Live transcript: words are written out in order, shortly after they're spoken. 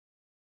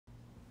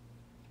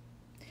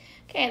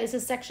Okay, this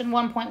is section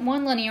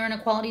 1.1, linear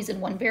inequalities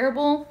in one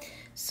variable.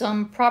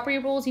 Some property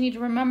rules you need to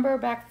remember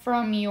back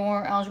from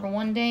your Algebra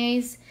 1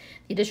 days.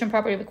 The addition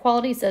property of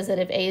equality says that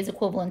if A is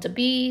equivalent to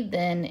B,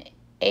 then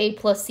A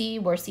plus C,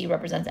 where C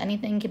represents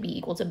anything, can be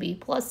equal to B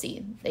plus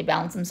C. They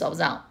balance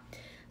themselves out.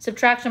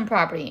 Subtraction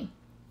property.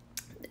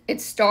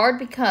 It's starred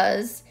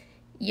because,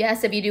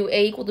 yes, if you do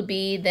A equal to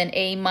B, then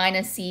A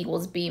minus C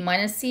equals B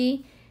minus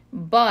C.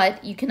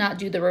 But you cannot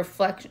do the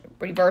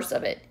reverse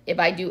of it. If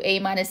I do A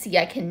minus C,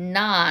 I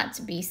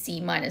cannot be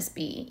C minus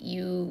B.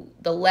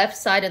 The left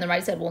side and the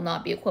right side will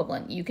not be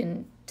equivalent. You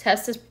can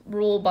test this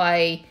rule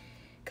by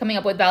coming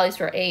up with values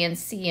for A and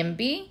C and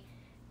B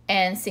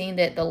and seeing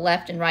that the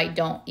left and right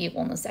don't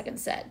equal in the second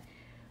set.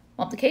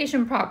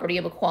 Multiplication property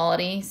of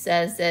equality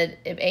says that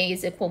if A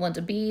is equivalent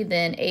to B,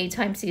 then A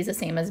times C is the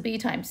same as B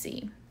times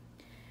C.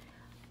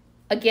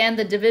 Again,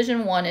 the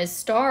division one is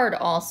starred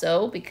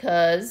also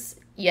because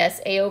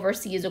yes, A over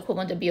C is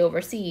equivalent to B over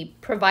C,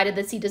 provided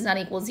that C does not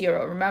equal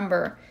 0.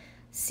 Remember,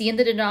 C in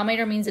the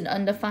denominator means an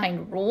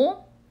undefined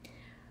rule.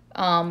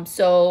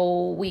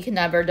 So we can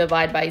never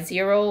divide by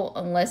 0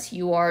 unless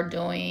you are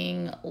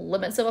doing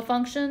limits of a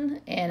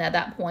function. And at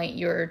that point,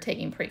 you're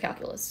taking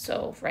pre-calculus.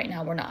 So right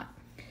now, we're not.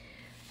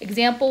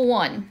 Example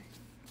 1.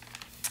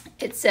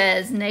 It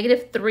says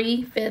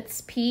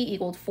 -3/5 P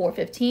equals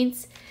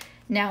 4/15.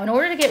 Now, in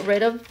order to get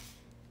rid of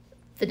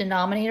the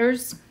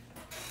denominators,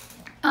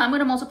 I'm going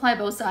to multiply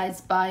both sides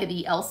by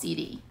the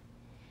LCD.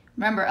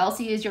 Remember,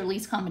 LCD is your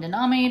least common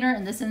denominator.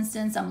 In this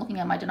instance, I'm looking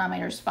at my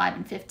denominators 5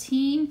 and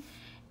 15,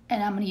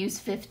 and I'm going to use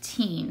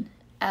 15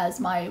 as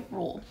my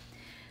rule.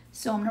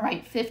 So I'm going to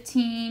write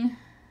 15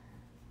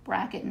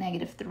 bracket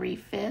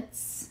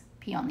 -3/5,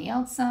 P on the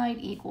outside,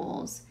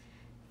 equals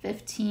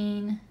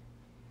 15,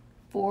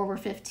 4 over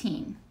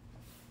 15.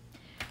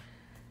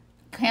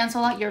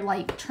 Cancel out your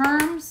like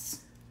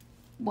terms.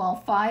 Well,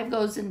 5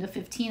 goes into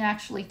 15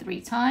 actually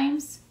 3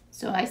 times.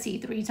 So I see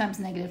 3 times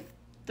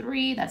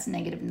 -3, that's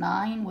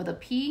 -9 with a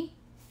P.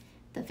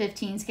 The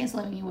 15's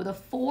canceling with a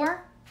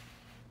 4.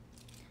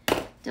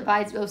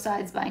 Divides both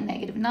sides by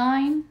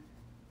 -9.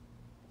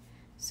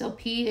 So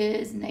P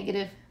is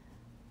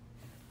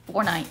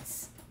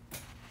 -4/9.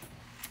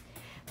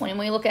 When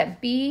we look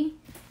at B,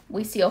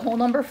 we see a whole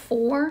number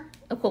 4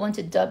 equivalent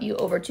to W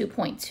over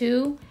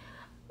 2.2.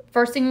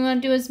 First thing we're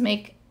going to do is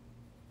make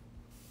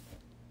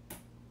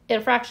it a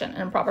fraction,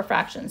 an improper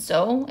fraction.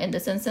 So in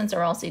this instance,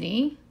 our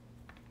LCD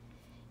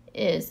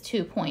is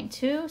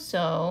 2.2,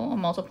 so I'm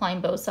multiplying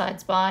both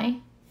sides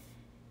by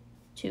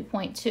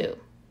 2.2.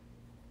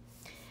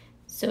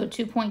 So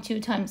 2.2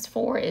 times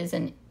 4 is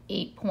an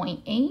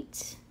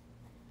 8.8.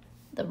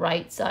 The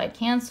right side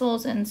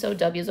cancels, and so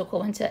W is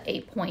equivalent to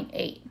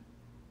 8.8.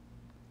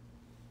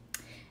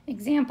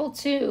 Example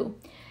 2.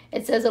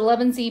 It says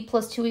 11Z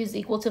plus 2 is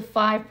equal to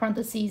 5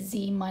 parentheses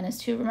Z minus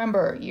 2.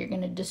 Remember, you're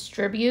going to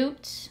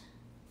distribute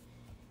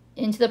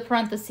into the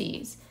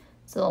parentheses.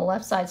 So the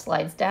left side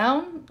slides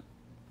down,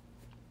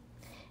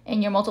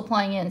 and you're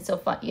multiplying in,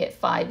 so you get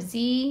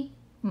 5Z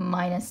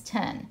minus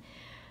 10.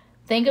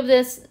 Think of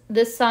this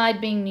side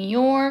being New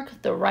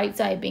York, the right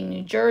side being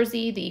New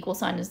Jersey. The equal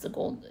sign is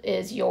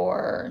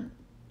your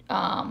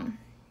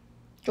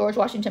George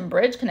Washington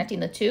Bridge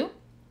connecting the two.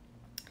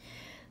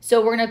 So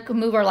we're going to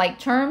move our like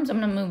terms. I'm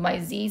going to move my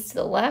Z's to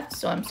the left,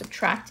 so I'm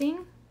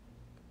subtracting.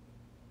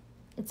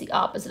 It's the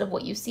opposite of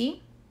what you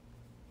see.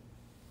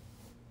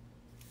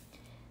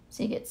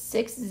 So you get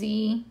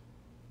 6Z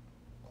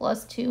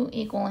plus 2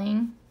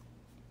 equaling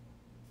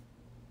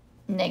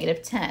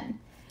 -10.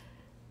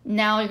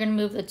 Now you're going to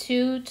move the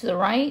 2 to the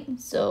right,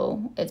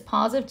 so it's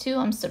positive 2.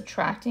 I'm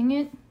subtracting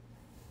it.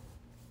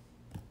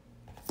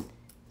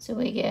 So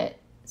we get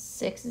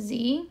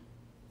 6Z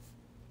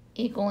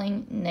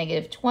equaling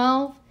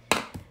 -12.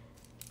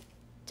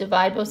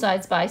 Divide both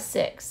sides by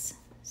 6.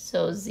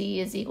 So Z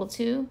is equal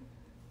to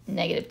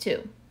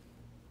 -2.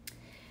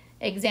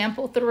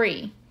 Example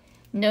 3.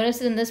 Notice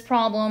that in this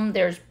problem,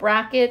 there's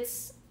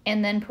brackets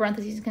and then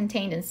parentheses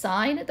contained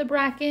inside the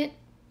bracket.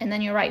 And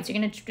then you're right, so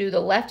you're going to do the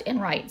left and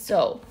right.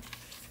 So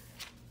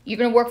you're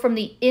going to work from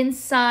the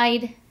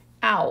inside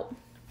out.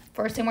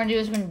 First thing we're going to do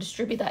is we're going to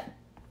distribute that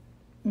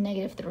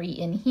 -3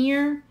 in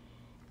here,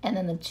 and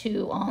then the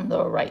 2 on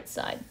the right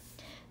side.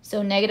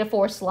 So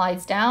 -4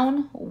 slides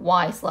down,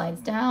 Y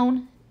slides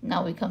down.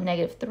 Now we become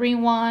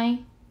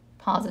 -3Y,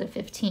 positive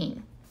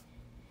 15.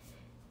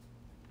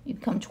 You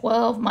become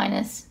 12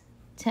 minus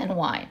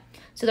 10Y.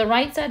 So the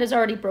right side is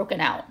already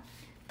broken out.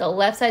 The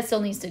left side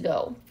still needs to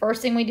go.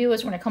 First thing we do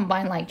is we're going to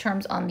combine like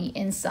terms on the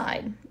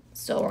inside.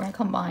 So we're going to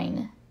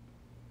combine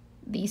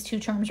these two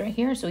terms right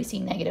here. So we see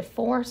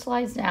 -4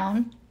 slides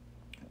down.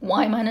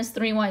 Y minus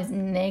 3Y is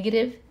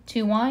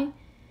 -2Y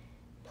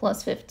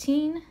plus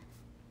 15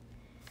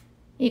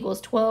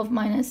 equals 12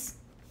 minus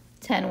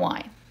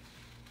 10Y.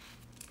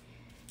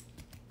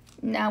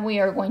 Now we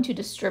are going to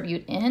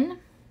distribute in.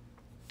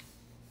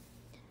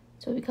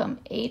 So we become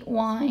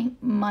 8Y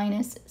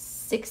minus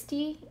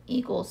 60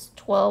 equals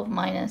 12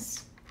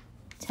 minus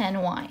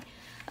 10Y.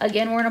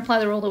 Again, we're going to apply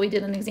the rule that we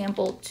did in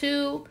example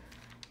 2.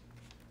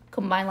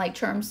 combine like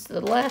terms to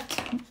the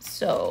left.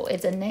 So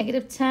it's a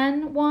negative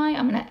 10y.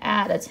 I'm going to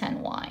add a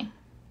 10y.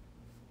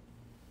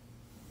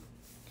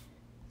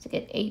 To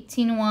get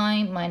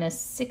 18y minus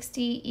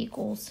 60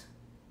 equals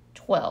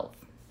 12.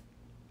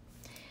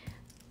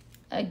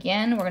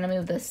 Again, we're going to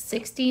move the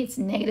 60. It's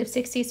negative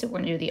 60, so we're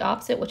going to do the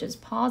opposite, which is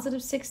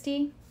positive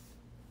 60.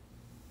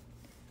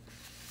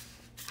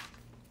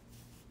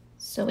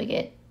 So we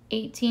get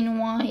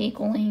 18y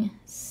equaling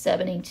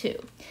 72.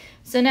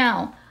 So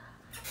now,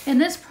 in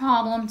this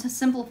problem, to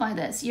simplify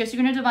this, yes,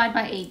 you're going to divide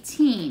by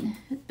 18,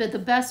 but the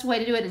best way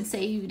to do it, and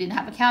say you didn't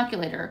have a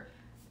calculator,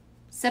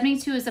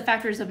 72 is the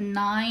factors of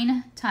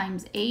 9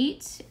 times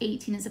 8.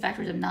 18 is the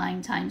factors of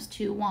 9 times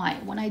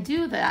 2y. When I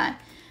do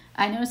that,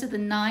 I notice that the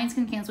 9s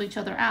can cancel each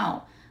other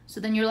out. So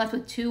then you're left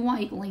with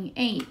 2y equaling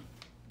 8. If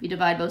you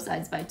divide both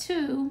sides by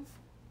 2,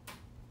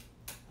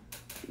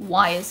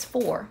 y is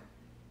 4.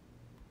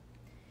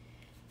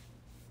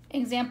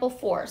 Example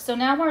 4. So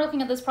now we're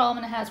looking at this problem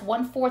and it has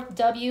 1/4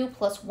 w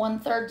plus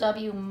 1/3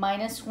 w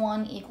minus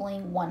 1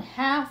 equaling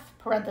 1/2,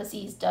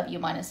 parentheses w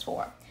minus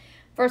 4.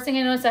 First thing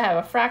I notice, I have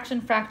a fraction,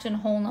 fraction,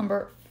 whole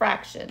number,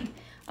 fraction.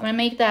 I'm going to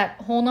make that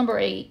whole number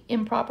a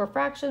improper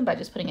fraction by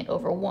just putting it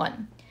over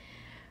 1.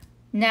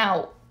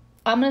 Now,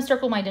 I'm going to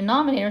circle my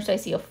denominator, so I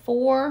see a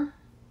 4,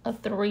 a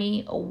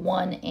 3, a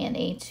 1, and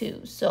a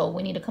 2. So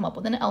we need to come up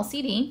with an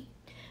LCD,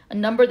 a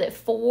number that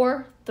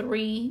 4,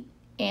 3,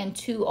 and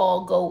 2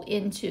 all go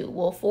into.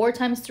 Well, 4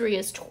 times 3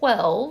 is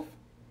 12.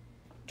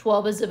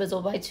 12 is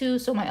divisible by 2,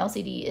 so my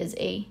LCD is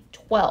a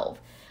 12.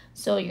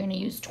 So you're going to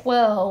use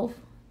 12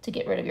 to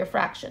get rid of your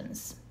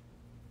fractions.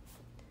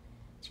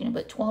 So you're going to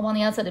put 12 on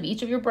the outside of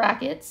each of your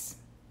brackets.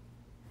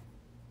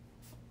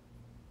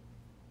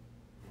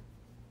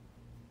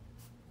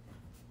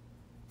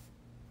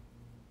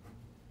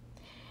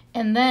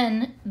 And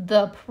then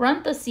the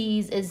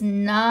parentheses is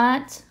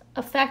not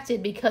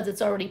affected because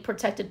it's already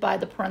protected by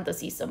the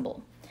parentheses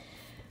symbol.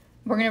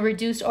 We're going to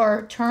reduce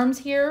our terms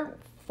here.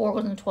 4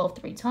 goes into 12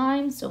 3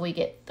 times, so we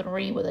get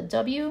 3 with a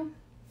W.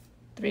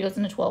 3 goes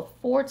into 12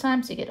 4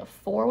 times, so you get a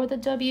 4 with a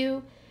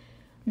W.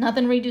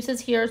 Nothing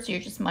reduces here, so you're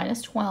just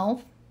minus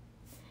 12.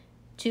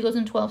 2 goes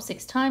into 12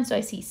 6 times, so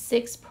I see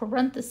 6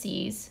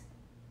 parentheses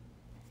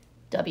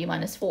W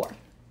minus 4.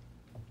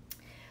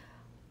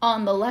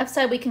 On the left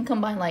side, we can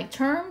combine like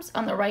terms.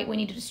 On the right, we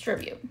need to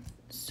distribute.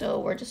 So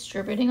we're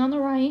distributing on the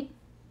right,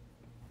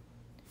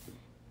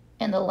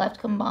 and the left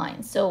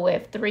combines. So we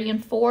have 3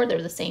 and 4,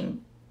 they're the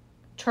same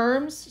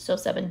terms. So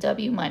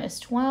 7w minus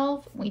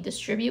 12, we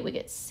distribute, we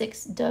get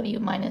 6w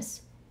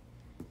minus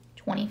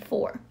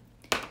 24.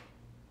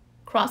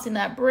 Crossing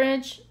that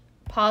bridge,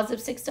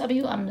 positive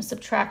 6w, I'm going to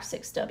subtract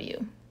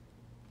 6w.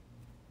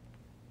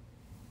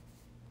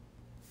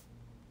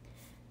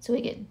 So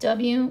we get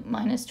w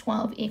minus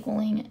 12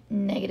 equaling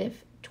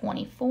negative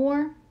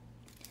 24.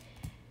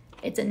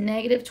 It's a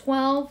negative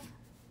 12.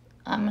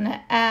 I'm going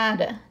to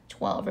add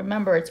 12.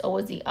 Remember, it's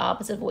always the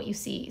opposite of what you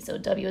see. So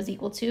w is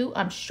equal to,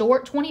 I'm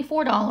short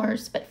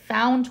 $24, but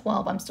found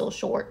 12, I'm still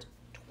short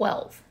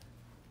 12.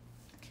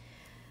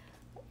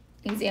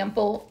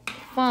 Example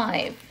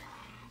 5.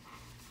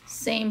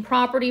 Same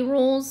property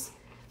rules.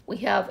 We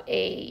have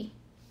a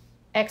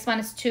x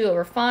minus 2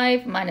 over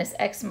 5 minus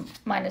x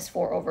minus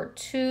 4 over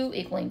 2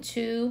 equaling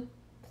 2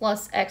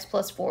 plus x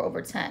plus 4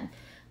 over 10.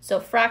 So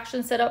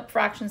fraction setup,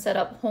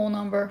 whole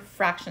number,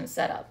 fraction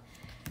setup.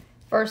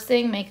 First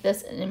thing, make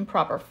this an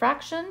improper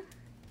fraction.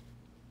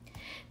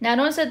 Now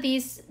notice that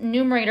these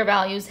numerator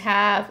values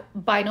have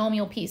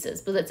binomial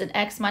pieces, but it's an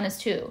x minus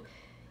 2.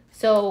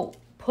 So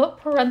put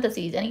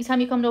parentheses, anytime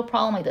you come to a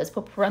problem like this,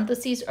 put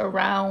parentheses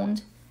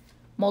around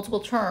multiple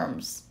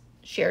terms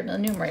shared in the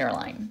numerator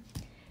line.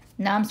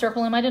 Now I'm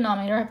circling my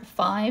denominator. I have a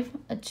 5,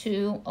 a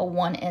 2, a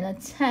 1, and a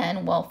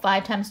 10. Well,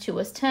 5 times 2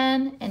 is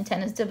 10, and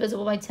 10 is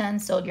divisible by 10,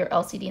 so your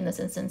LCD in this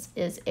instance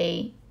is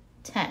a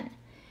 10.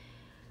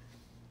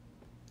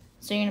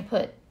 So you're going to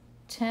put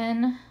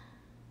 10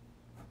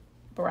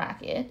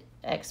 bracket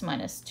x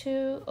minus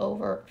 2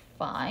 over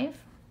 5,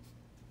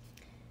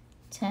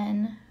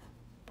 10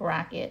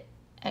 bracket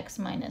x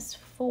minus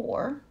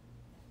 4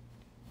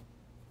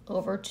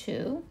 over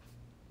 2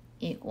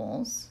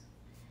 equals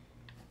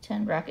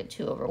 10 bracket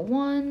 2 over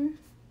 1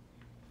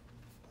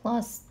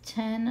 plus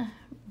 10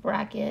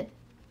 bracket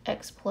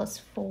x plus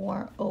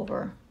 4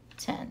 over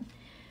 10.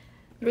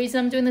 The reason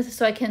I'm doing this is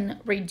so I can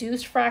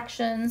reduce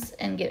fractions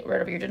and get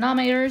rid of your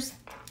denominators.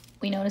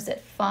 We notice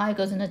that 5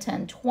 goes into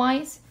 10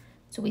 twice,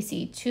 so we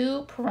see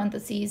 2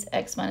 parentheses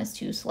x minus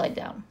 2 slide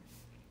down.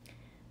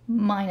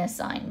 Minus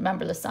sign,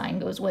 remember the sign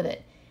goes with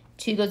it.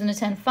 2 goes into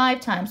 10 5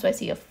 times, so I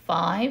see a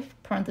 5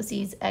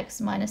 parentheses x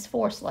minus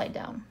 4 slide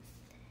down.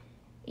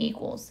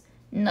 Equals,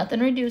 nothing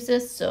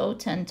reduces, so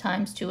 10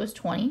 times 2 is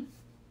 20.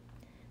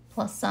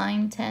 Plus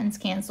sign, 10's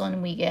cancel,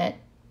 and we get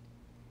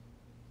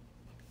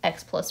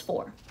x plus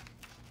 4.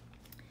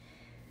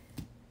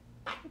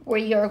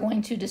 We are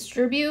going to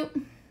distribute.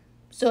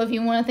 So if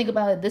you want to think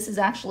about it, this is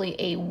actually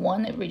a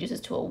 1. It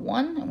reduces to a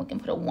 1, and we can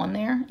put a 1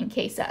 there in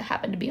case that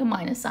happened to be a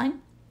minus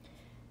sign.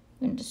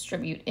 We're going to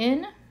distribute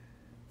in.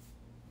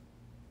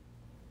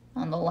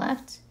 on the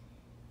left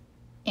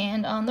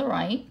and on the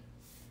right.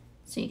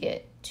 So you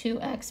get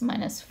 2x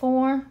minus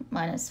 4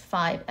 minus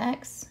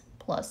 5x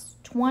plus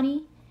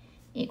 20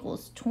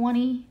 equals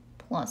 20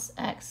 plus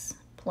x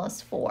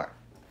plus 4.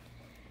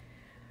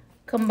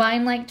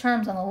 Combine like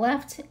terms on the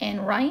left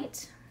and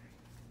right.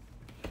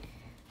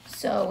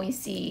 So we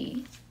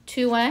see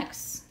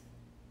 2x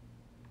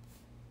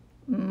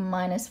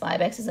minus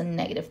 5x is a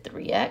negative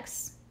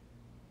 3x.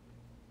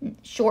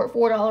 Short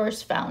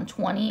 $4, found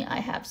 20, I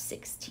have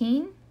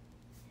 16.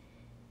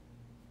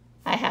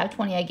 I have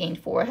 20, I gained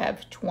 4, I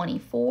have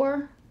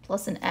 24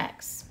 plus an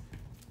x.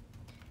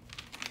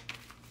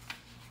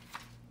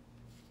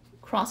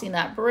 Crossing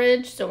that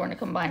bridge, so we're going to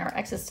combine our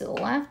x's to the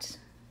left.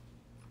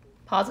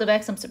 Positive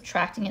x, I'm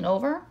subtracting it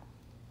over.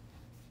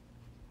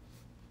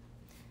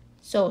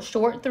 So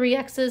short 3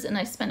 x's and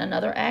I spent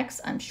another x,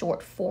 I'm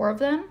short 4 of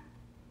them,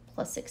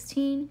 plus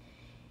 16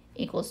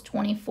 equals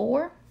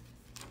 24.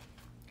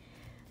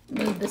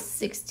 Move the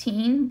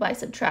 16 by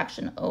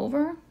subtraction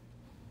over.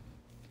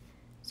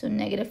 So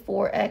negative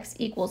 4x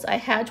equals, I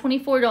had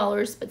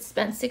 $24 but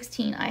spent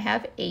 16, I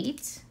have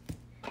 8.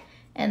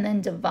 And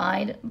then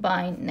divide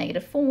by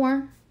negative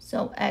 4,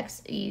 so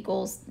x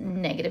equals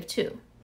negative 2.